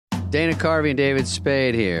Dana Carvey and David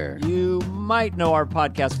Spade here. You might know our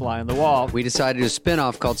podcast Fly on the Wall. We decided to do a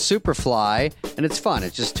spin-off called Superfly, and it's fun.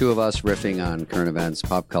 It's just two of us riffing on current events,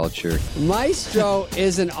 pop culture. Maestro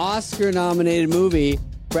is an Oscar-nominated movie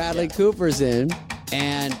Bradley Cooper's in,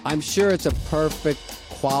 and I'm sure it's a perfect,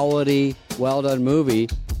 quality, well-done movie,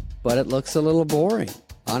 but it looks a little boring.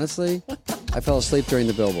 Honestly, I fell asleep during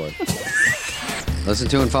the billboard. Listen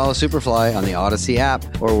to and follow Superfly on the Odyssey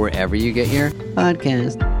app or wherever you get your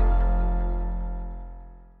podcast.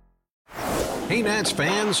 Hey, Nats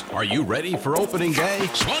fans, are you ready for opening day?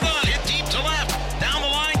 Swung on, hit deep to left, down the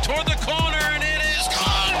line toward the corner, and it is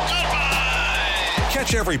gone. Goodbye!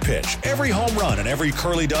 Catch every pitch, every home run, and every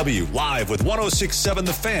Curly W live with 106.7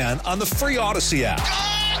 The Fan on the free Odyssey app.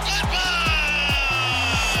 Goodbye!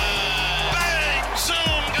 Bang! Zoom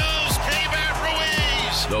goes K-Bat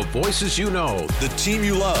Ruiz. The voices you know. The team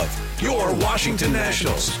you love. Your Washington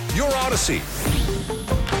Nationals. Your Odyssey.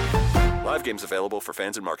 Live games available for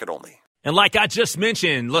fans and market only. And like I just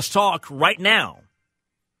mentioned, let's talk right now.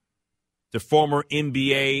 The former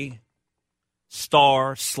NBA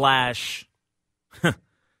star /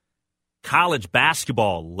 college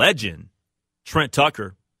basketball legend, Trent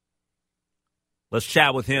Tucker. Let's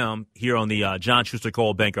chat with him here on the John Schuster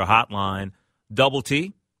Coldwell Banker Hotline. Double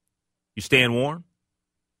T, you staying warm?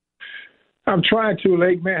 I'm trying to,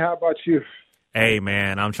 Lake man. How about you? Hey,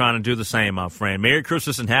 man, I'm trying to do the same, my friend. Merry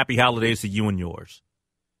Christmas and happy holidays to you and yours.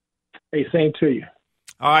 Hey, same to you.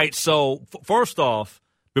 All right, so first off,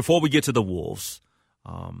 before we get to the Wolves,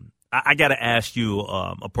 I got to ask you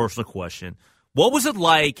a personal question. What was it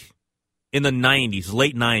like in the 90s,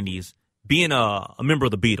 late 90s, being a member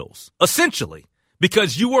of the Beatles, essentially?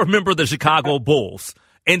 Because you were a member of the Chicago Bulls.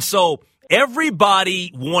 And so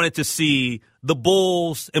everybody wanted to see the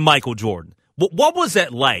Bulls and Michael Jordan. What was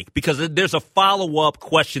that like? Because there's a follow-up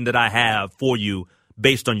question that I have for you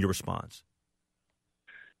based on your response.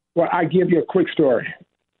 Well, I give you a quick story.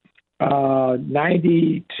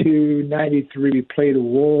 92, 93, we played the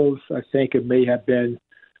Wolves. I think it may have been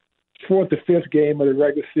fourth or fifth game of the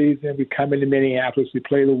regular season. We come into Minneapolis, we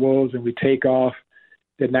play the Wolves, and we take off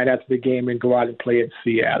the night after the game and go out and play in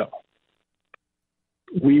Seattle.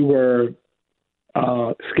 We were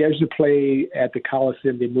scheduled to play at the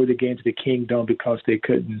Coliseum. They moved the game to the Kingdome because they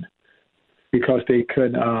couldn't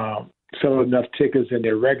sell enough tickets in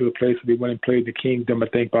their regular place. We went and played the Kingdome. I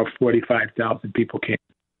think about 45,000 people came.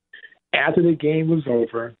 After the game was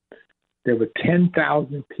over, there were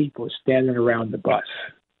 10,000 people standing around the bus.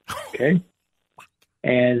 Okay?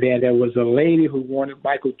 And then there was a lady who wanted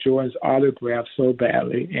Michael Jordan's autograph so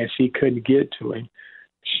badly, and she couldn't get to him.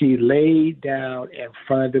 She laid down in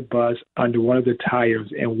front of the bus under one of the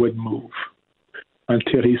tires and wouldn't move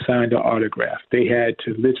until he signed the autograph. They had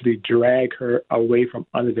to literally drag her away from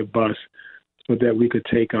under the bus so that we could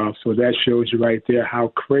take off. So that shows you right there how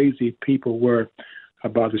crazy people were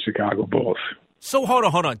about the Chicago Bulls. So hold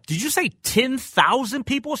on. Did you say 10,000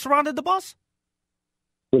 people surrounded the bus?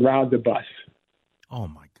 Around the bus. Oh,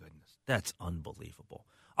 my goodness. That's unbelievable.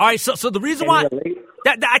 All right, so the reason why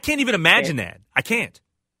I can't even imagine that. I can't.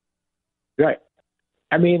 Right.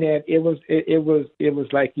 I mean, and it was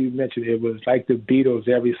like you mentioned. It was like the Beatles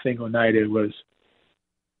every single night. It was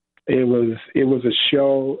a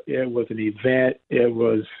show. It was an event. It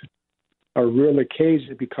was a real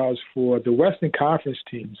occasion because for the Western Conference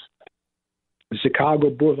teams, the Chicago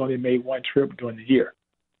Bulls only made one trip during the year,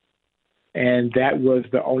 and that was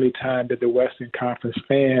the only time that the Western Conference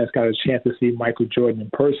fans got a chance to see Michael Jordan in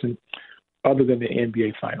person, other than the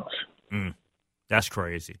NBA Finals. That's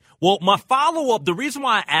crazy. Well, my follow-up, the reason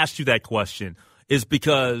why I asked you that question is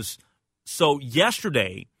because, so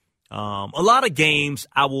yesterday, a lot of games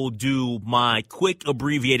I will do my quick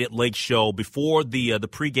abbreviated Lake show before the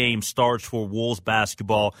pregame starts for Wolves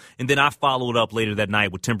basketball, and then I followed up later that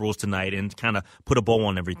night with Timberwolves Tonight and kind of put a bow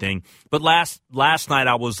on everything. But last night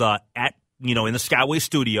I was in the Skyway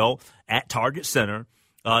studio at Target Center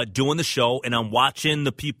doing the show, and I'm watching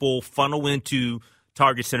the people funnel into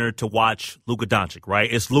Target Center to watch Luka Doncic, right?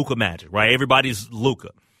 It's Luka magic, right? Everybody's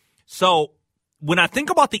Luka. So when I think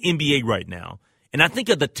about the NBA right now, and I think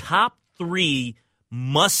of the top 3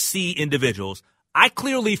 must-see individuals, I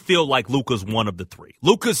clearly feel like Luka's one of the 3.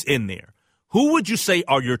 Luka's in there. Who would you say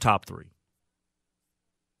are your top 3?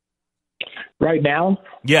 Right now?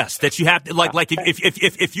 Yes, that you have to, like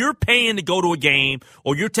if you're paying to go to a game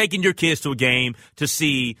or you're taking your kids to a game to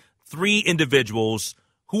see 3 individuals,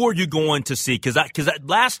 who are you going to see? Because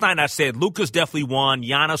last night I said Luka's definitely one.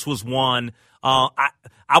 Giannis was one.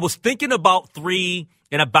 I was thinking about 3,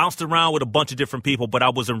 and I bounced around with a bunch of different people, but I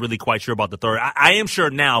wasn't really quite sure about the third. I am sure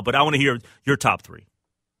now, but I want to hear your top 3.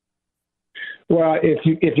 Well, if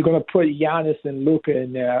you're going to put Giannis and Luka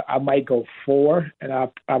in there, I might go 4, and I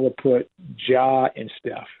would put Ja and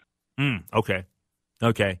Steph. Okay.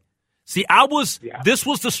 See, this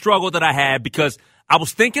was the struggle that I had because I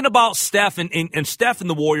was thinking about Steph and Steph and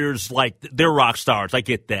the Warriors, like they're rock stars. I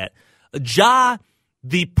get that. Ja,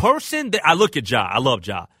 the person that I look at Ja, I love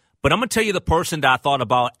Ja, but I'm going to tell you the person that I thought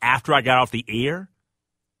about after I got off the air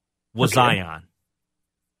was Zion.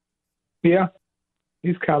 Yeah,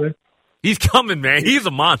 he's coming. He's coming, man. He's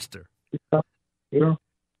a monster. Yeah.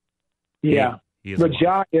 He is but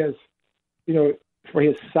Ja is, for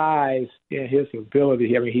his size and his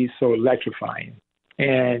ability, I mean, he's so electrifying.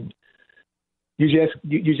 And you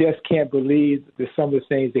just can't believe some of the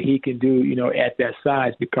things that he can do, at that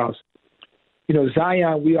size because,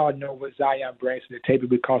 Zion, we all know what Zion brings to the table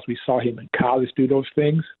because we saw him in college do those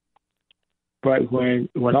things. But when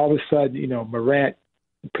all of a sudden, Morant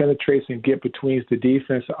penetrates and get between the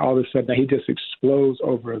defense, all of a sudden he just explodes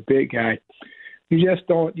over a big guy. You just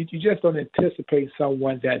don't anticipate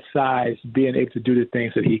someone that size being able to do the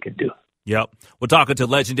things that he can do. Yep. We're talking to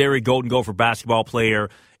legendary Golden Gopher basketball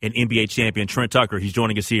player and NBA champion Trent Tucker. He's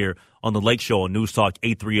joining us here on the Lake Show on News Talk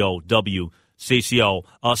 830 WCCO.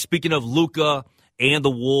 Speaking of Luka and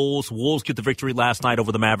the Wolves get the victory last night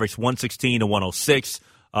over the Mavericks, 116-106.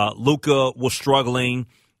 Luka was struggling.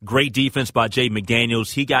 Great defense by Jay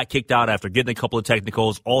McDaniels. He got kicked out after getting a couple of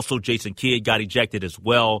technicals. Also, Jason Kidd got ejected as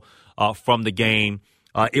well from the game.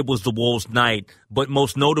 It was the Wolves' night. But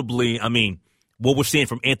most notably, I mean, what we're seeing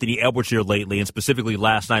from Anthony Edwards here lately, and specifically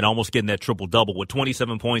last night, almost getting that triple-double with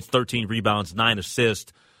 27 points, 13 rebounds, 9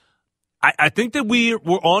 assists. I think that we're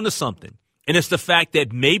on to something. And it's the fact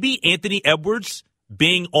that maybe Anthony Edwards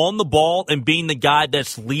being on the ball and being the guy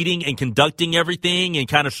that's leading and conducting everything and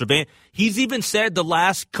kind of surveying. He's even said the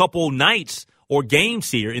last couple nights or games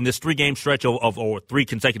here in this 3-game stretch or 3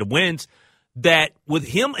 consecutive wins that with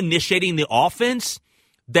him initiating the offense,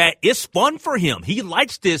 that it's fun for him. He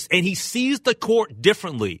likes this, and he sees the court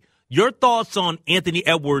differently. Your thoughts on Anthony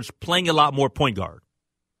Edwards playing a lot more point guard?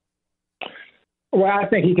 Well, I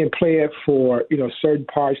think he can play it for, certain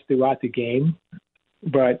parts throughout the game.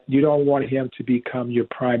 But you don't want him to become your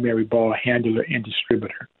primary ball handler and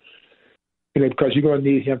distributor, because you're going to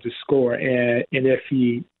need him to score. And if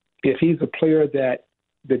he's a player that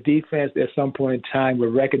the defense at some point in time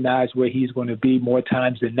will recognize where he's going to be more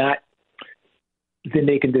times than not, then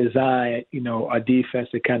they can design, a defense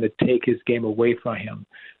to kind of take his game away from him.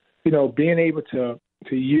 Being able to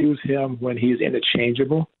use him when he's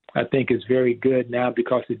interchangeable, I think is very good now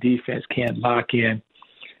because the defense can't lock in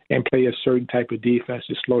and play a certain type of defense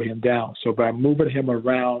to slow him down. So by moving him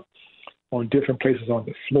around on different places on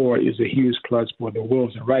the floor is a huge plus for the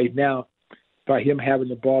Wolves. And right now, by him having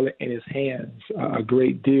the ball in his hands a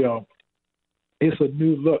great deal, it's a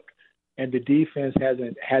new look. And the defense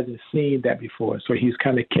hasn't seen that before. So he's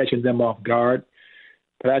kind of catching them off guard.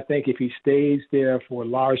 But I think if he stays there for a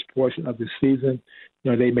large portion of the season,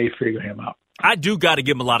 they may figure him out. I do got to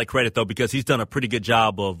give him a lot of credit, though, because he's done a pretty good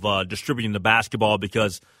job of distributing the basketball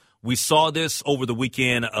because we saw this over the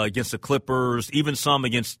weekend against the Clippers, even some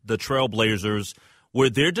against the Trailblazers,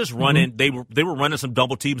 where they're just running. Mm-hmm. They were running some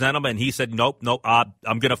double teams at him, and he said, "Nope,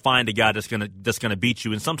 I'm going to find a guy that's gonna beat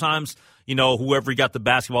you." And sometimes, whoever he got the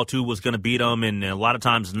basketball to was going to beat him, and a lot of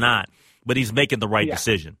times not. But he's making the right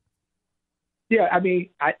decision. Yeah, I mean,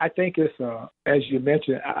 I think it's as you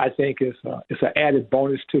mentioned, I think it's an added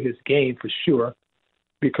bonus to his game for sure,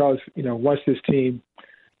 because once this team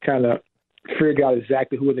kind of figure out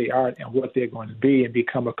exactly who they are and what they're going to be and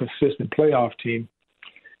become a consistent playoff team,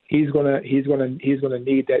 he's gonna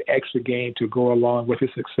need that extra game to go along with his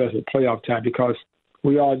success at playoff time, because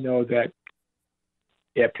we all know that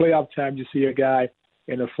at playoff time you see a guy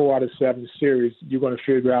in a 4 out of 7 series, you're going to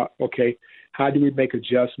figure out, okay, how do we make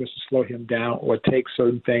adjustments to slow him down or take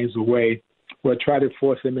certain things away or try to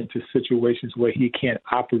force him into situations where he can't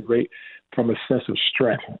operate from a sense of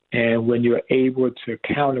strength. And when you're able to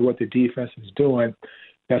counter what the defense is doing,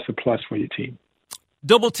 that's a plus for your team.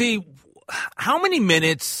 Double T, how many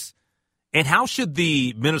minutes and how should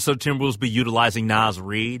the Minnesota Timberwolves be utilizing Naz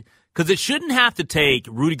Reid? Because it shouldn't have to take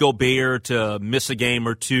Rudy Gobert to miss a game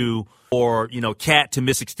or two or, Cat to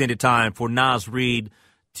miss extended time for Naz Reid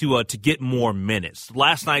to get more minutes.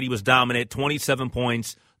 Last night he was dominant, 27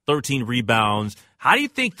 points, 13 rebounds. How do you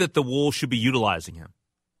think that the Wolves should be utilizing him?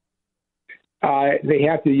 They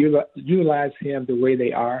have to utilize him the way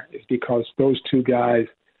they are, is because those two guys,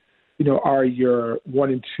 are your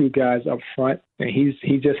 1 and 2 guys up front, and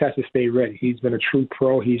he just has to stay ready. He's been a true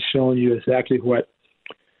pro. He's shown you exactly what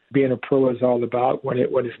being a pro is all about. When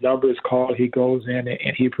his number is called, he goes in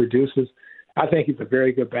and he produces. I think he's a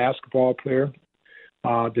very good basketball player.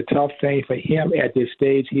 The tough thing for him at this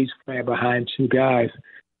stage, he's playing behind two guys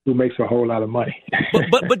who makes a whole lot of money.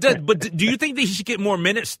 but do you think that he should get more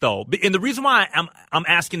minutes though? And the reason why I'm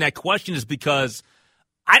asking that question is because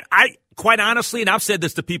I quite honestly, and I've said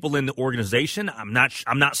this to people in the organization, I'm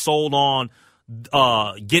not sold on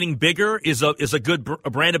getting bigger is a good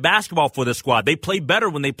brand of basketball for this squad. They play better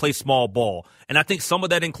when they play small ball. And I think some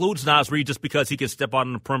of that includes Naz Reid just because he can step out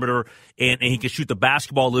on the perimeter and he can shoot the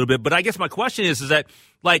basketball a little bit. But I guess my question is that,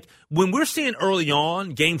 like, when we're seeing early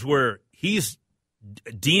on games where he's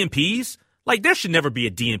DNPs, like, there should never be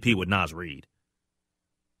a DNP with Naz Reid.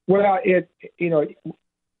 Well, he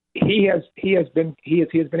has been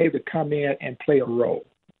able to come in and play a role.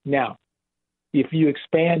 Now, if you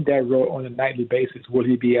expand that role on a nightly basis, will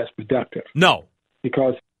he be as productive? No,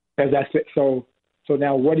 because as I said, so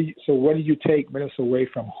now what do you take minutes away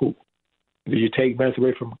from who? Do you take minutes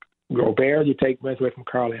away from Gobert? You take minutes away from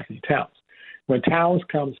Karl-Anthony Towns. When Towns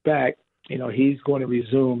comes back, he's going to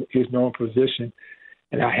resume his known position,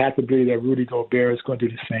 and I have to believe that Rudy Gobert is going to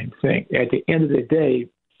do the same thing. At the end of the day,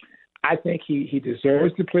 I think he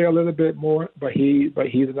deserves to play a little bit more, but he's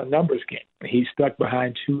in a numbers game. He's stuck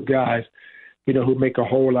behind two guys, who make a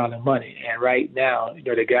whole lot of money. And right now,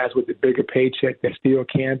 the guys with the bigger paycheck that still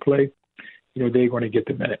can play, they're going to get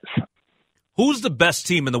the minutes. Who's the best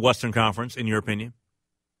team in the Western Conference, in your opinion?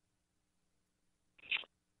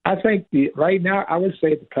 I think right now, I would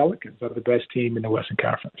say the Pelicans are the best team in the Western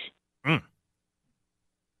Conference. I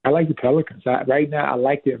like the Pelicans. Right now, I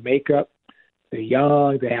like their makeup. They're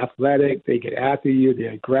young, they're athletic, they get after you,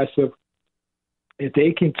 they're aggressive. If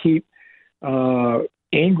they can keep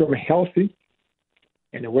Ingram healthy,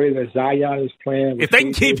 and the way that Zion is playing. If they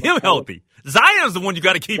can keep him healthy. Zion's the one you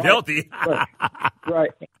got to keep healthy.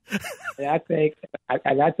 Right. And I think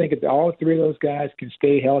if all three of those guys can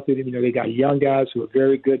stay healthy, they got young guys who are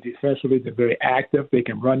very good defensively. They're very active. They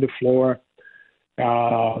can run the floor.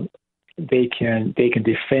 They can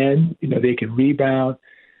defend. They can rebound.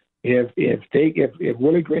 If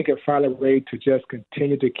Willie Green can find a way to just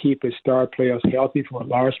continue to keep his star players healthy for a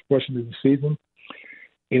large portion of the season,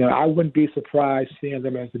 I wouldn't be surprised seeing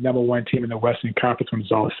them as the number one team in the Western Conference when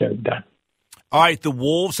it's all said and done. All right, the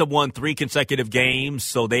Wolves have won 3 consecutive games,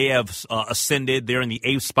 so they have ascended. They're in the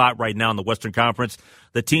 8th spot right now in the Western Conference.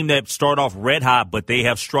 The team that started off red hot, but they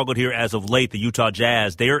have struggled here as of late, the Utah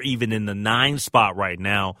Jazz, they're even in the 9th spot right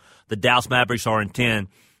now. The Dallas Mavericks are in 10.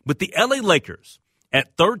 But the LA Lakers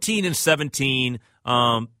at 13 and 17,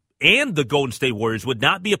 and the Golden State Warriors would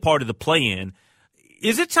not be a part of the play-in.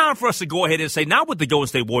 Is it time for us to go ahead and say, not with the Golden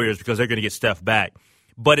State Warriors because they're going to get Steph back,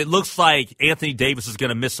 but it looks like Anthony Davis is going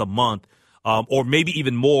to miss a month, or maybe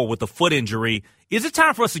even more with a foot injury. Is it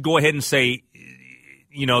time for us to go ahead and say,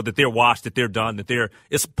 that they're washed, that they're done, that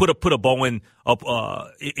it's put a bow in up on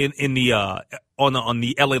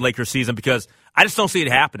the LA Lakers season? Because I just don't see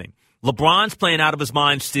it happening. LeBron's playing out of his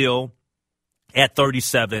mind still at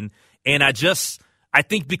 37, and I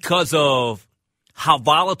think because of how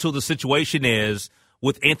volatile the situation is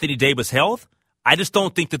with Anthony Davis' health, I just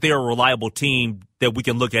don't think that they're a reliable team that we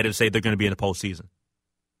can look at and say they're going to be in the postseason.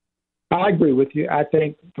 I agree with you. I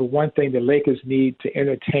think the one thing the Lakers need to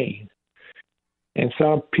entertain, and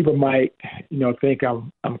some people might, think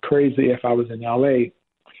I'm crazy if I was in LA.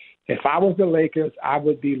 If I was the Lakers, I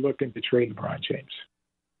would be looking to trade LeBron James.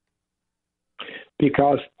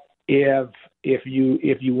 Because if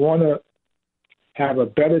you want to have a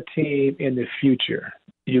better team in the future,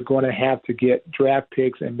 you're going to have to get draft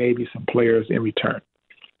picks and maybe some players in return.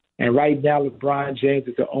 And right now, LeBron James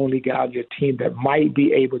is the only guy on your team that might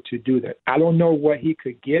be able to do that. I don't know what he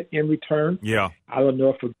could get in return. Yeah. I don't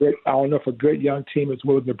know if a good young team is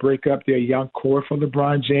willing to break up their young core for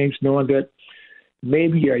LeBron James, knowing that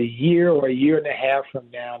maybe a year or a year and a half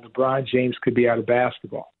from now, LeBron James could be out of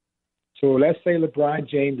basketball. So let's say LeBron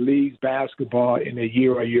James leaves basketball in a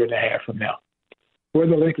year or a year and a half from now. Where are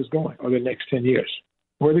the Lakers going over the next 10 years?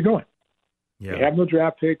 Where are they going? Yeah. They have no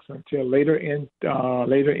draft picks until later in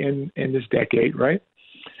this decade, right?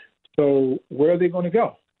 So where are they going to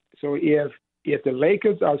go? So if the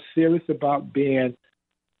Lakers are serious about being,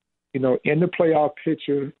 in the playoff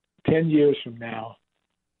picture 10 years from now,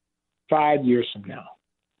 5 years from now,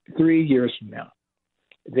 3 years from now,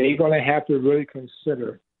 they're going to have to really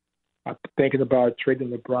consider thinking about trading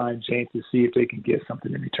LeBron James to see if they can get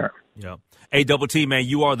something in return. Yeah. Hey, Double T, man,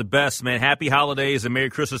 you are the best, man. Happy holidays and Merry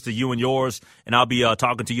Christmas to you and yours, and I'll be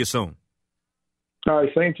talking to you soon. All right,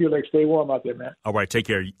 same to you, Lake. Stay warm out there, man. All right, take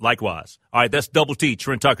care. Likewise. All right, that's Double T,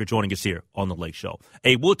 Trent Tucker, joining us here on The Lake Show.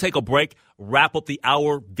 Hey, we'll take a break, wrap up the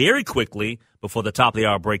hour very quickly before the top of the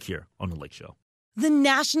hour break here on The Lake Show. The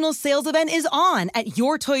national sales event is on at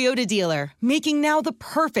your Toyota dealer, making now the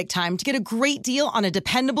perfect time to get a great deal on a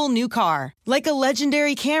dependable new car. Like a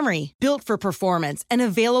legendary Camry, built for performance and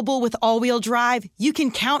available with all-wheel drive, you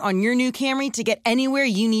can count on your new Camry to get anywhere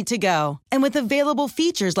you need to go. And with available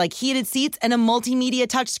features like heated seats and a multimedia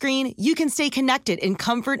touchscreen, you can stay connected in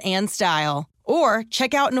comfort and style. Or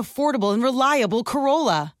check out an affordable and reliable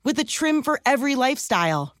Corolla with a trim for every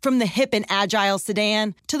lifestyle. From the hip and agile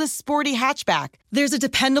sedan to the sporty hatchback, there's a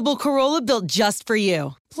dependable Corolla built just for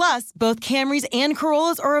you. Plus, both Camrys and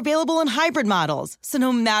Corollas are available in hybrid models, so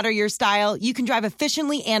no matter your style, you can drive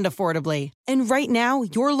efficiently and affordably. And right now,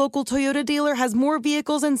 your local Toyota dealer has more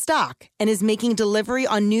vehicles in stock and is making delivery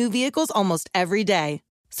on new vehicles almost every day.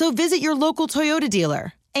 So visit your local Toyota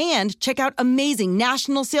dealer. And check out amazing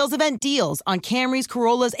national sales event deals on Camrys,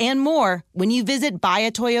 Corollas, and more when you visit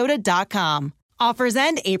buyatoyota.com. Offers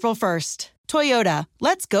end April 1st. Toyota,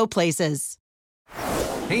 let's go places.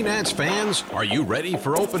 Hey, Nats fans, are you ready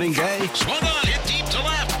for opening day? Swung on, hit deep to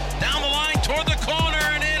left. Down the line toward the corner,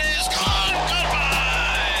 and it is gone.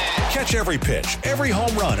 Goodbye. Catch every pitch, every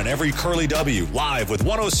home run, and every Curly W live with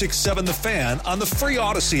 106.7 The Fan on the free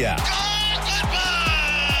Odyssey app.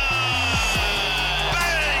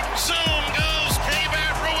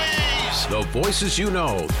 The voices you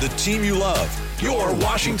know. The team you love. Your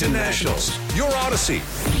Washington Nationals. Your Odyssey.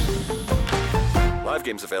 Live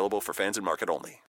games available for fans and market only.